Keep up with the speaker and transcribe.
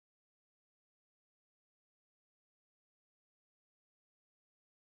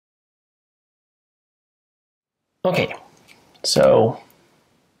Okay, so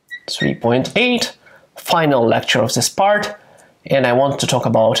 3.8, final lecture of this part, and I want to talk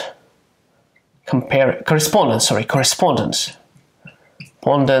about correspondence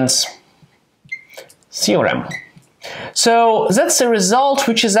theorem. So that's a result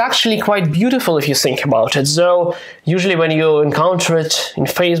which is actually quite beautiful if you think about it. So usually when you encounter it in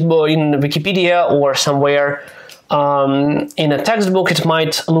Facebook, in Wikipedia or somewhere in a textbook, it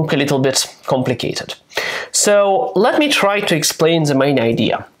might look a little bit complicated. So let me try to explain the main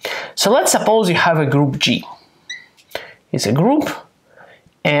idea. So let's suppose you have a group G. It's a group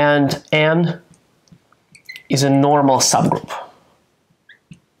and N is a normal subgroup.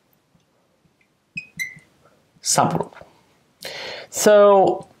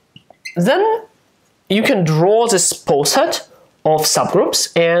 So then you can draw this poset of subgroups,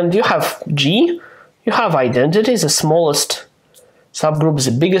 and you have G, you have identity, the smallest subgroup,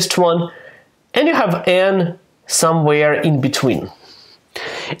 the biggest one, and you have N somewhere in between.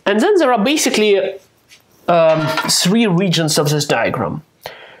 And then there are basically three regions of this diagram.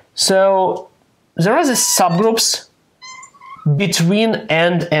 So there are the subgroups between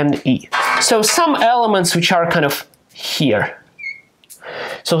N and E. So some elements which are kind of here.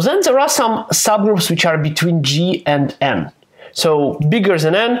 So then there are some subgroups which are between G and N. So bigger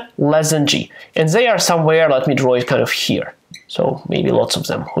than N, less than G. And they are somewhere, let me draw it kind of here. So maybe lots of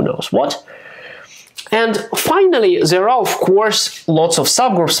them, who knows what. And finally, there are, of course, lots of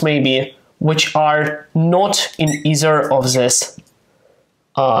subgroups maybe which are not in either of these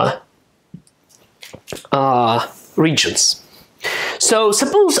regions. So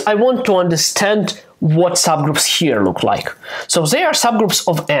suppose I want to understand what subgroups here look like. So they are subgroups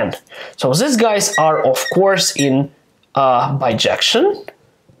of N. So these guys are, of course, in bijection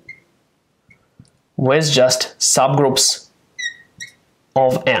with just subgroups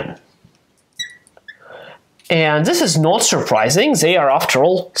of N. And this is not surprising. They are, after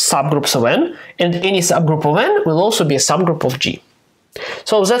all, subgroups of N, and any subgroup of N will also be a subgroup of G.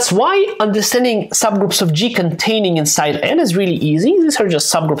 So that's why understanding subgroups of G containing inside N is really easy. These are just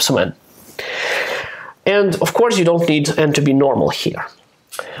subgroups of N. And of course, you don't need N to be normal here.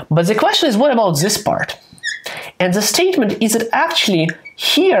 But the question is, what about this part? And the statement is that actually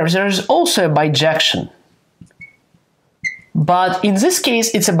here there is also a bijection. But in this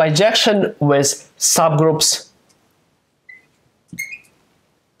case, it's a bijection with subgroups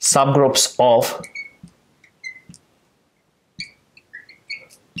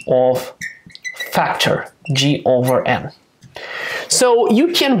of factor G over N. So you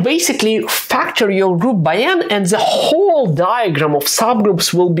can basically factor your group by N, and the whole diagram of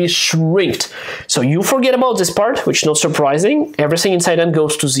subgroups will be shrinked. So you forget about this part, which is not surprising. Everything inside N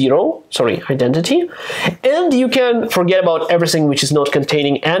goes to zero, sorry, identity. And you can forget about everything which is not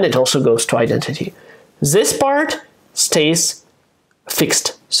containing N, it also goes to identity. This part stays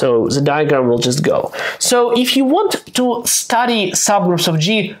fixed, so the diagram will just go. So if you want to study subgroups of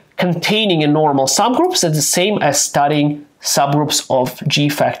G containing a normal subgroups, that's the same as studying subgroups of G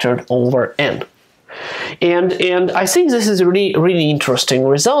factored over N. And I think this is a really interesting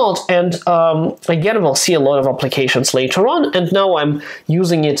result, and again, we'll see a lot of applications later on, and now I'm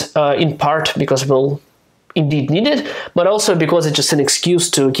using it in part because we'll indeed need it, but also because it's just an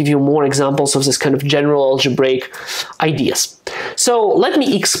excuse to give you more examples of this kind of general algebraic ideas. So let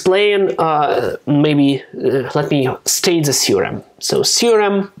me explain, let me state the theorem. So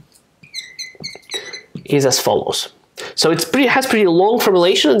theorem is as follows. So it has pretty long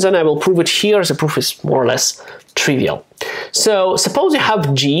formulation, and then I will prove it here. The proof is more or less trivial. So suppose you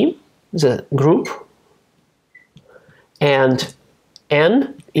have G, the group, and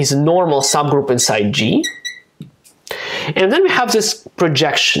N is a normal subgroup inside G. And then we have this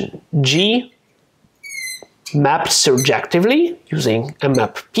projection, G mapped surjectively using a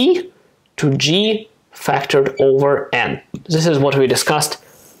map P to G factored over N. This is what we discussed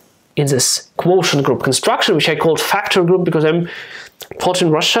in this quotient group construction, which I called factor group because I'm taught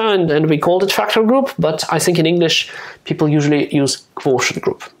in Russia and we called it factor group, but I think in English people usually use quotient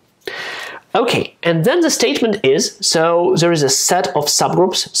group. Okay, and then the statement is, so there is a set of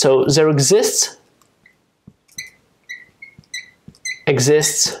subgroups, so there exists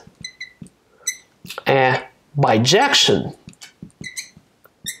a bijection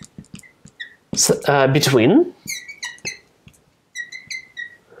between,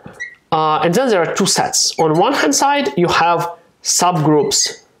 and then there are two sets. On one hand side, you have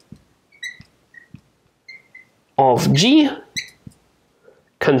subgroups of G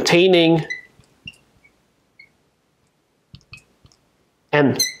containing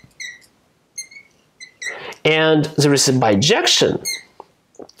N. And there is a bijection.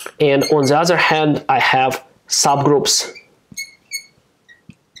 And on the other hand, I have subgroups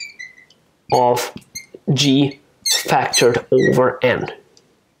of G factored over N.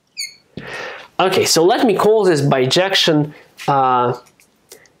 Okay, so let me call this bijection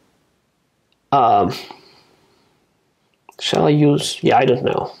shall I use, yeah, I don't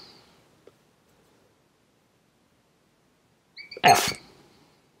know, F.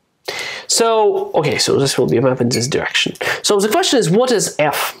 So, okay, so this will be a map in this direction. So the question is, what is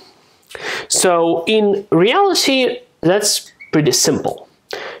F? So in reality, that's pretty simple.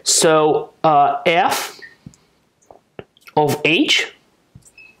 So F of H,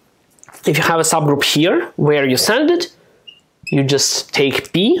 if you have a subgroup here where you send it, you just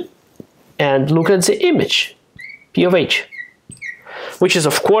take P and look at the image, P of H, which is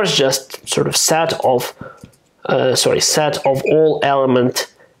of course just sort of set of all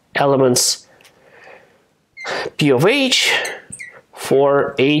elements P of H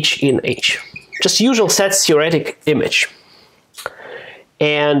for H in H. Just usual set theoretic image.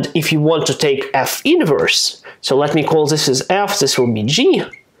 And if you want to take F inverse, so let me call this as F, this will be G.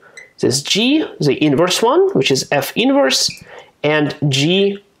 This G, the inverse one, which is F inverse, and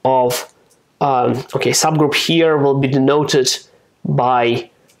G of, subgroup here will be denoted by,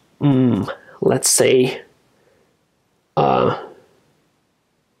 let's say,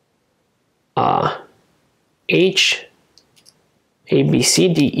 H, A, B,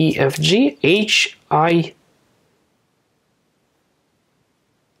 C, D, E, F, G, H, I,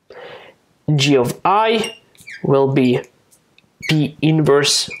 G of I will be P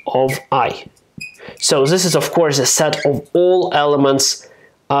inverse of I. So this is of course a set of all elements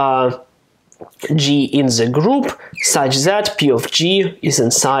G in the group such that P of G is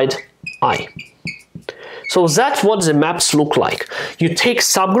inside I. So that's what the maps look like. You take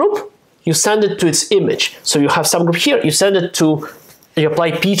subgroup, you send it to its image. So you have subgroup here, you send it to, you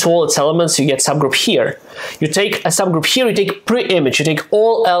apply P to all its elements, you get subgroup here. You take a subgroup here, you take pre-image, you take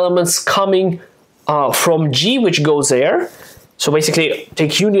all elements coming from G which go there. So basically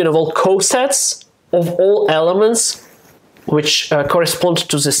take union of all cosets of all elements which correspond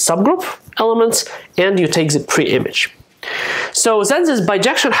to this subgroup elements, and you take the pre-image. So then this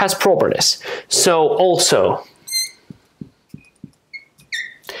bijection has properties. So also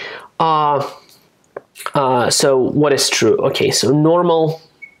so what is true? Okay, so normal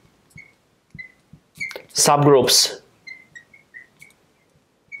subgroups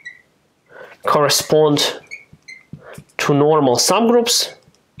correspond to normal subgroups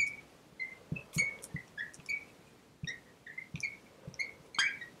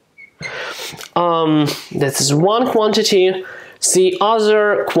that is one quantity. The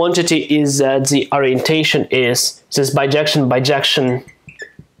other quantity is that the orientation is this bijection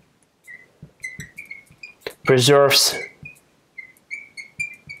preserves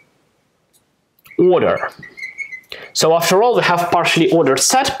order. So after all, we have partially ordered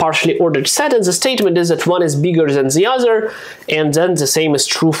set, and the statement is that one is bigger than the other, and then the same is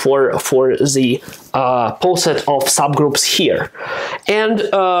true for the poset of subgroups here. And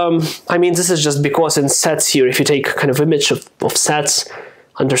I mean, this is just because in sets here, if you take kind of image of sets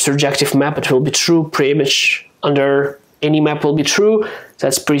under surjective map, it will be true, pre-image under any map will be true.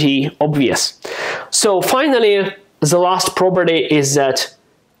 That's pretty obvious. So finally, the last property is that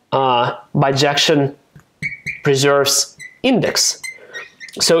bijection preserves index.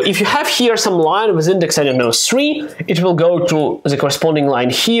 So if you have here some line with index, I don't know, 3, it will go to the corresponding line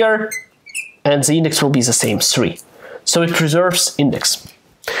here, and the index will be the same, 3. So it preserves index.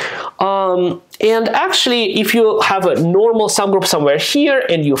 And actually, if you have a normal subgroup somewhere here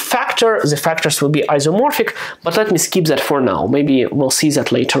and you factor, the factors will be isomorphic, but let me skip that for now. Maybe we'll see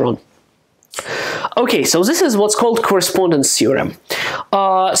that later on. Okay, so this is what's called correspondence theorem.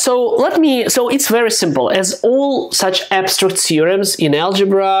 So it's very simple. As all such abstract theorems in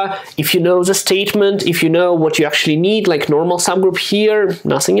algebra, if you know the statement, if you know what you actually need, like normal subgroup here,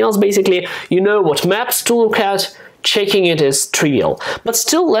 nothing else basically, you know what maps to look at, checking it is trivial. But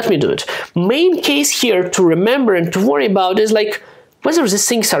still, let me do it. Main case here to remember and to worry about is like whether these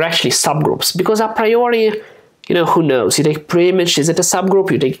things are actually subgroups, because a priori, you know, who knows? You take pre-image, is it a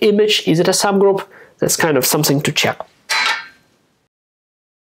subgroup? You take image, is it a subgroup? That's kind of something to check.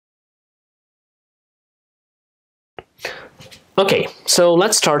 Okay, so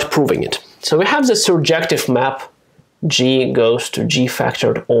let's start proving it. So we have the surjective map, G goes to G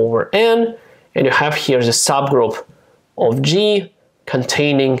factored over N, and you have here the subgroup of G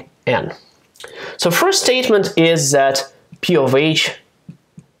containing N. So first statement is that P of H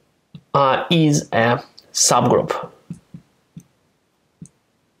is a subgroup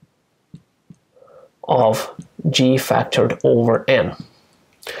of G factored over N.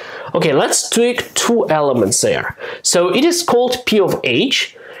 Okay, let's take two elements there. So it is called P of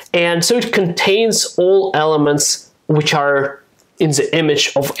H, and so it contains all elements which are in the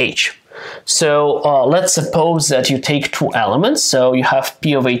image of H. So let's suppose that you take two elements. So you have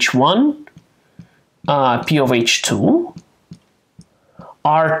P of H1, P of H2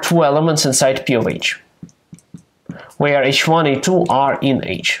 are two elements inside P of H, where H1, H2 are in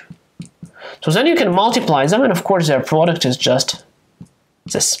H. So then you can multiply them, and of course their product is just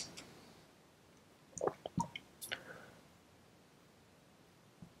this.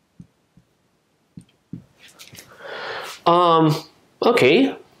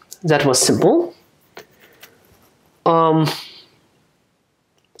 Okay, that was simple.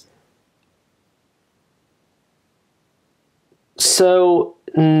 So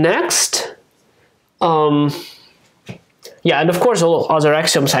next, yeah, and of course all other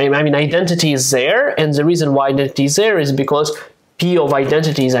axioms, I mean identity is there, and the reason why identity is there is because P of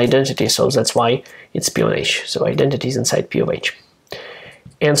identity is identity, so that's why it's P of H. So identity is inside P of H.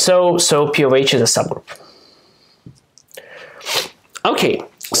 And so P of H is a subgroup. Okay,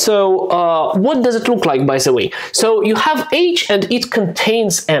 so what does it look like, by the way? So you have H and it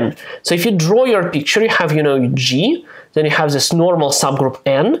contains N. So if you draw your picture, you have, you know, G, then you have this normal subgroup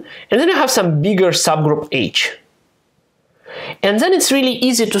N, and then you have some bigger subgroup H. And then it's really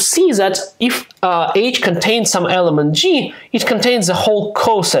easy to see that if H contains some element G, it contains the whole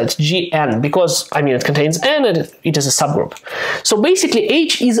coset Gn, because, I mean, it contains N and it is a subgroup. So basically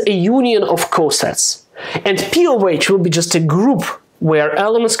H is a union of cosets, and P of H will be just a group where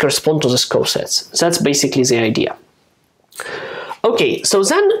elements correspond to these cosets. That's basically the idea. Okay, so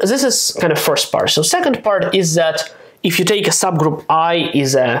then this is kind of first part. So second part is that if you take a subgroup I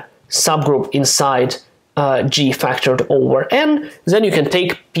is a subgroup inside G factored over N, then you can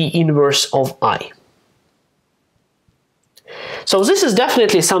take P inverse of I. So this is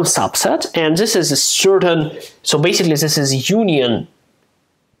definitely some subset, and this is a certain, so basically this is union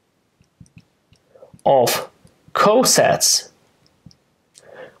of cosets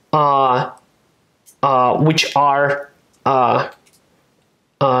which are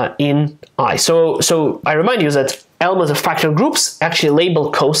in I. So I remind you that elements of factor groups actually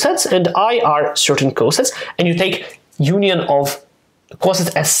label cosets, and I are certain cosets, and you take union of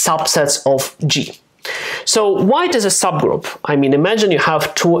cosets as subsets of G. So why it is a subgroup? I mean, imagine you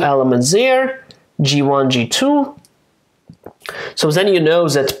have two elements there, G1, G2. So then you know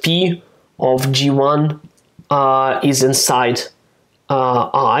that P of G1 is inside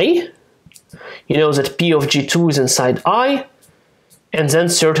I. You know that P of G2 is inside I, and then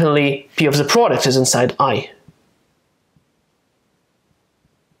certainly P of the product is inside I.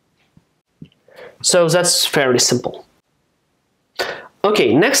 So that's fairly simple.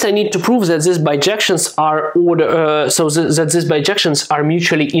 Okay, next I need to prove that these bijections are that these bijections are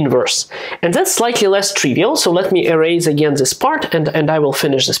mutually inverse, and that's slightly less trivial. So let me erase again this part, and I will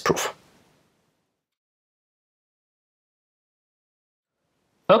finish this proof.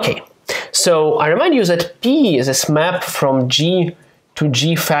 Okay, so I remind you that P is this map from G to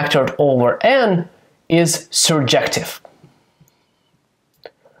G factored over N is surjective.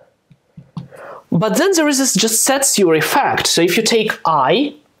 But then there is this just set theory fact. So if you take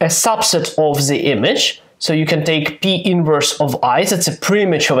I, a subset of the image, so you can take P inverse of I, that's a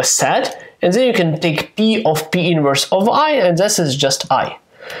preimage of a set, and then you can take P of P inverse of I, and this is just I.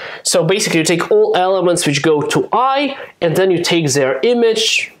 So basically you take all elements which go to I, and then you take their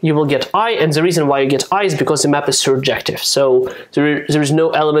image, you will get I, and the reason why you get I is because the map is surjective. So there is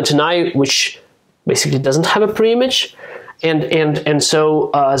no element in I which basically doesn't have a preimage, and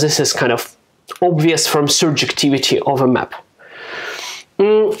so this is kind of obvious from surjectivity of a map.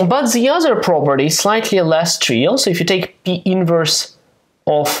 But the other property is slightly less trivial. So if you take P inverse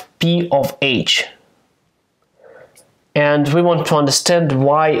of P of H, and we want to understand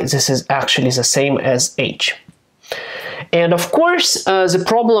why this is actually the same as H. And of course, the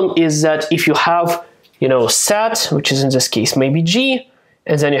problem is that if you have, you know, set, which is in this case maybe G,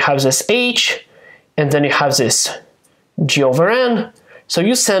 and then you have this H, and then you have this G over N, so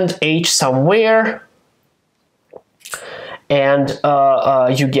you send H somewhere, and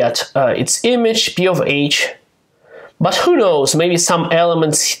you get its image, P of H. But who knows, maybe some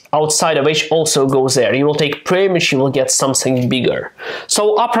elements outside of H also goes there. You will take preimage, you will get something bigger.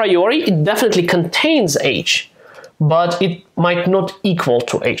 So a priori, it definitely contains H, but it might not equal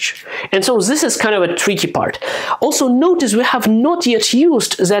to H. And so this is kind of a tricky part. Also notice we have not yet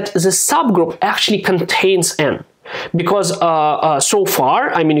used that the subgroup actually contains N. Because so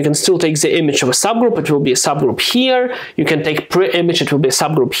far, I mean, you can still take the image of a subgroup, it will be a subgroup here. You can take pre-image, it will be a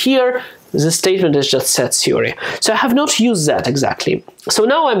subgroup here. This statement is just set theory. So I have not used that exactly. So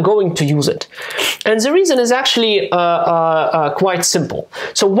now I'm going to use it. And the reason is actually quite simple.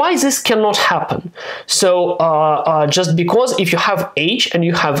 So why this cannot happen? So just because if you have H and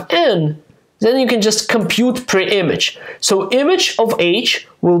you have N, then you can just compute pre-image. So image of H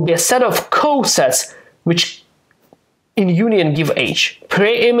will be a set of cosets which in union give H.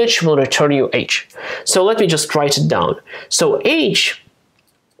 Pre-image will return you H. So let me just write it down. So H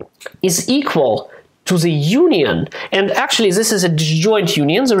is equal to the union, and actually this is a disjoint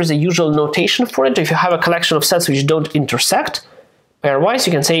union. There is a usual notation for it. If you have a collection of sets which don't intersect pairwise,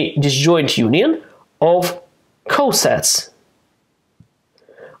 you can say disjoint union of cosets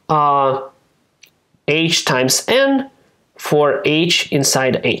H times N for H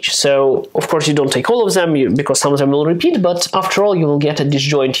inside H. So of course you don't take all of them because some of them will repeat, but after all you will get a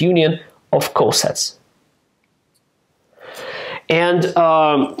disjoint union of cosets. And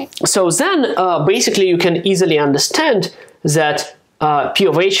so then basically you can easily understand that P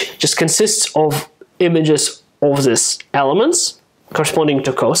of H just consists of images of these elements corresponding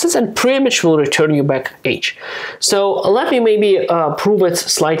to cosets, and pre-image will return you back H. So let me maybe prove it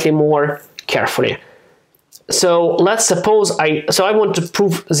slightly more carefully. So let's suppose I want to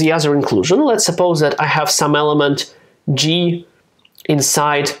prove the other inclusion. Let's suppose that I have some element G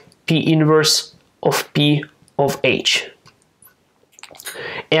inside P inverse of P of H.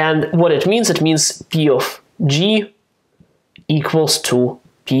 And what it means P of G equals to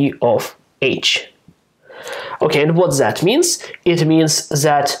P of H. Okay, and what that means? It means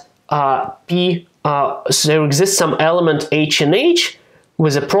that there exists some element H in H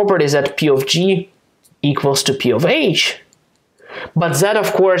with the property that P of G equals to P of H. But that,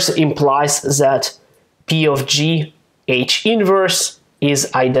 of course, implies that P of G H inverse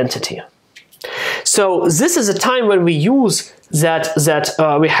is identity. So this is a time when we use that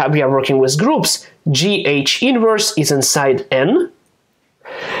we are working with groups. G H inverse is inside N,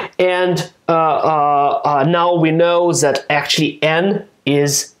 and now we know that actually N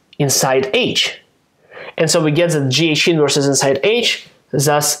is inside H, and so we get that G H inverse is inside H.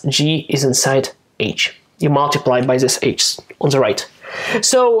 Thus, G is inside H. You multiply by this H on the right.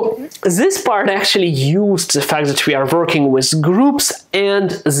 So this part actually used the fact that we are working with groups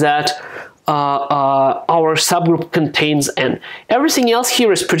and that our subgroup contains N. Everything else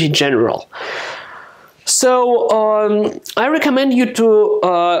here is pretty general. So I recommend you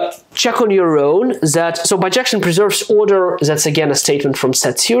to check on your own that, so bijection preserves order. That's again a statement from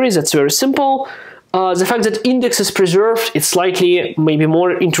set theory. That's very simple. The fact that index is preserved, it's slightly maybe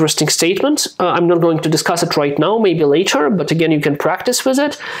more interesting statement. I'm not going to discuss it right now, maybe later, but again, you can practice with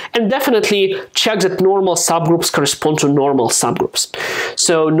it. And definitely check that normal subgroups correspond to normal subgroups.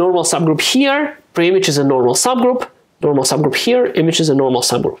 So normal subgroup here, pre-image is a normal subgroup here, image is a normal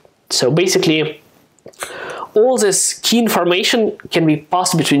subgroup. So basically, all this key information can be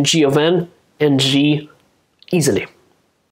passed between G of N and G easily.